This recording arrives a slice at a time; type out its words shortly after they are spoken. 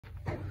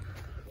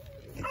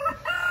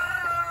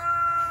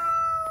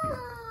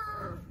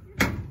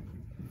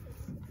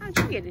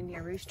Get in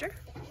here, rooster.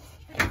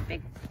 Hey,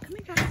 big. Come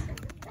here, guys.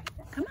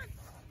 Come on.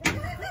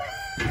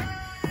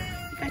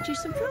 I got you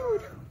some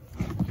food.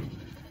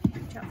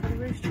 Watch out for the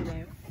rooster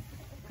there.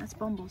 That's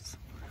Bumbles.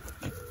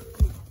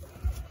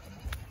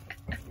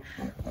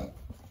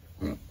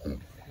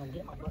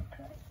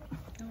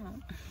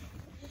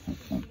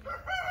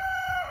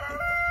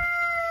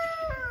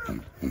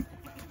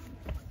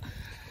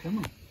 Come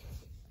on.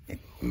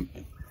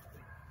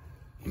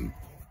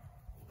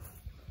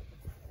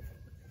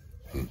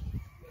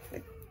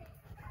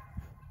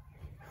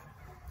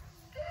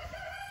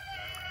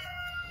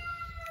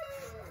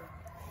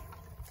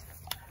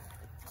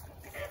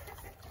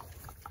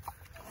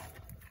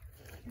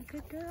 You're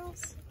good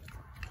girls.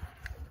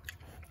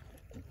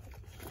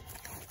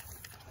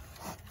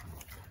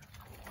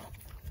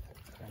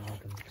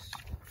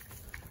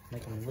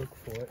 Make them look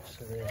for it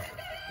so they'll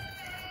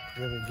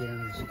really get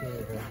them scared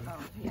of them.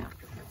 Oh, yeah.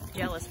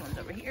 Jealous ones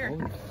over here. Oh.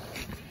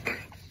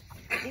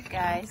 Good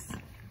guys.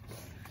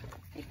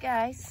 Good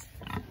guys.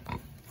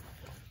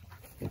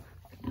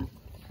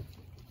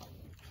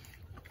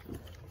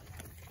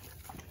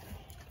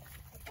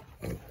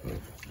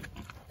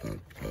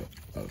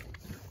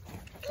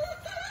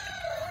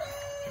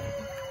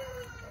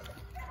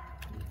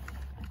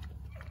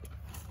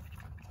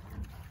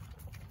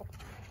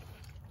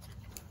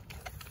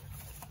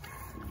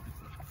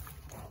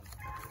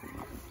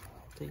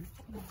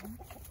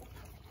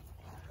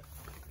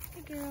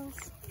 Good girls.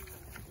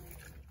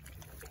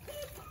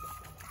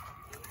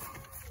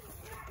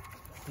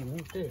 You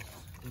want this,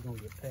 you're going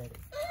to get patted.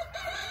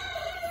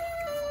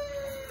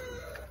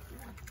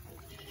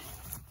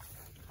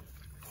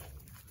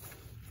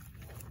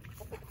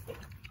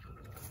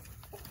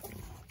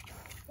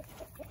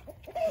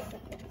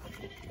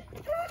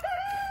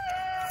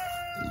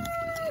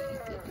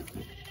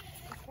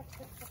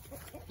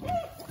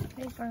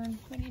 Hey Fern,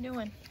 what are you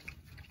doing?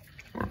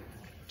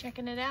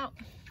 Checking it out.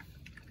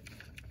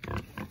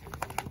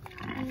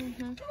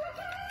 Mm-hmm.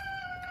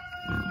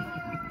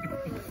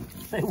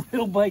 They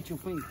will bite your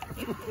finger.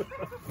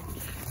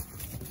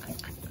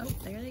 Oh,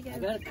 there they go. I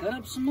gotta cut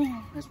up some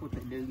more. That's what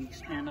they do. You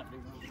stand up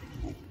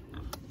there.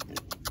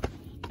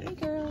 Hey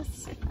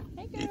girls.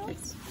 Hey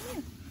girls. Come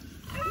here.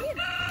 Come here.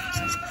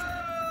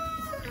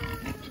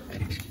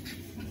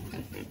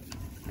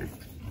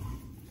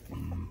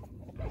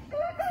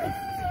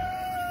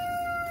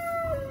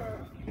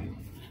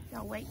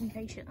 Y'all waiting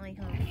patiently,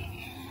 huh?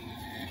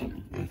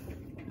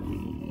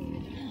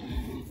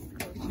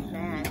 Oh, she's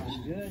mad.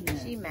 Good.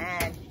 She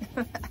mad.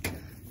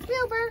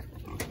 Wilbur.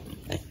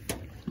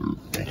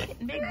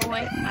 Getting big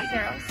boy. Hi,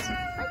 girls.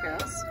 Hi,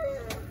 girls.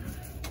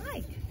 Hi.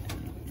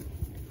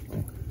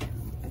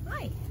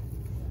 Hi.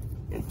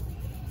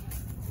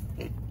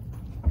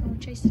 Gonna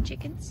chase the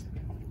chickens?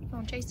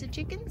 Gonna chase the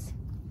chickens?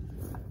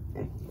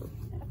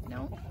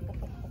 No?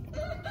 Hi,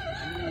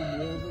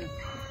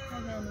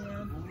 Honey.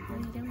 What are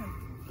you doing?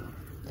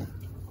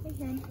 Hey,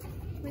 Honey.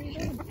 What are you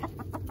doing?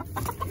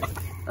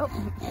 Oh,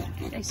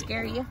 did I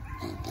scare you?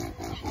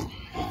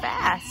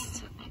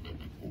 Fast.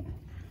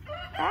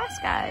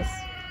 Fast, guys.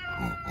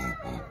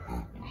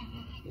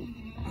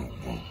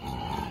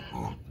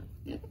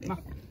 Come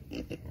on.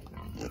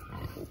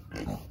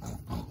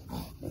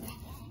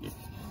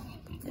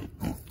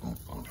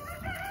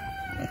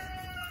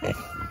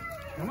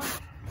 Come on.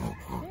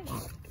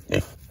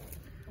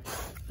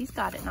 He's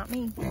got it, not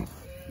me.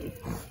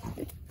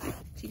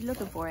 She's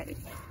looking for it.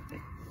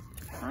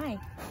 Hi.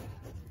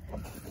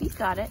 He's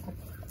got it.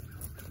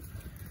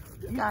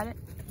 He got it.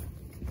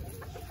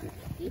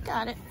 He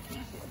got it.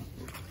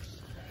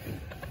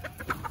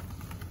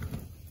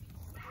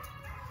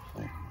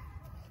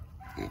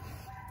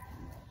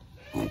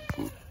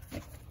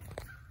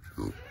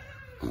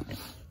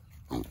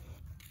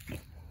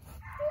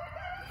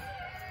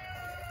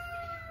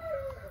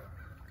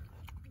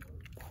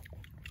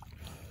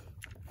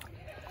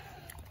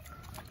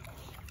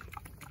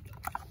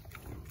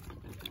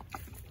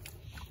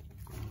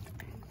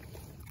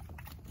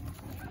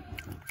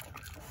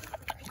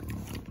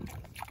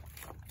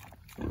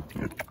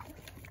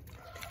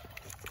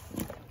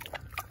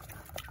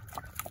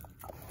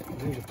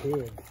 You're the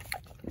pig.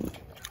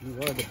 You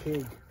are the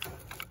pig.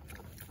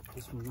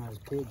 This one's not as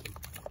piggy.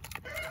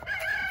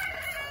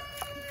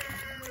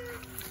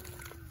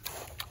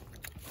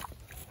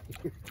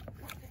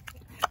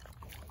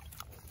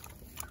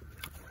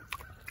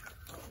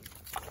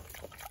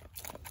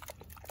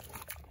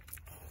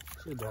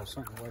 Should have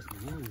something to wash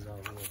my hands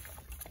off with.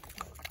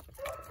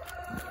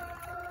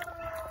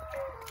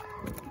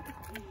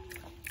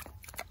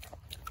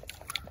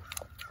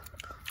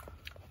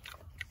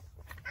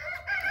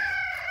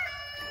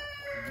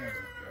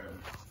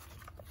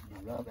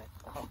 Love it.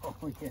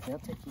 Oh yeah, they'll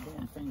take your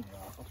damn finger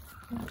off.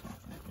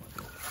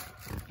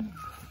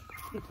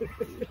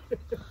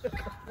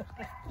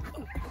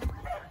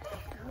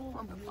 Oh,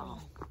 I'm gonna fall.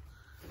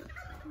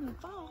 I'm gonna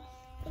fall.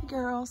 Good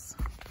girls.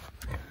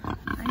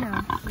 I know.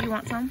 You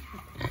want some?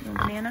 You want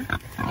a banana?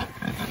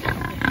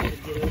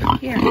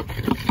 Here.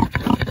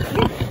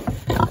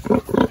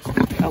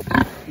 Oh,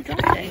 you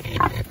dropped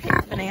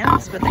it.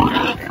 Bananas, but they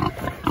dropped it.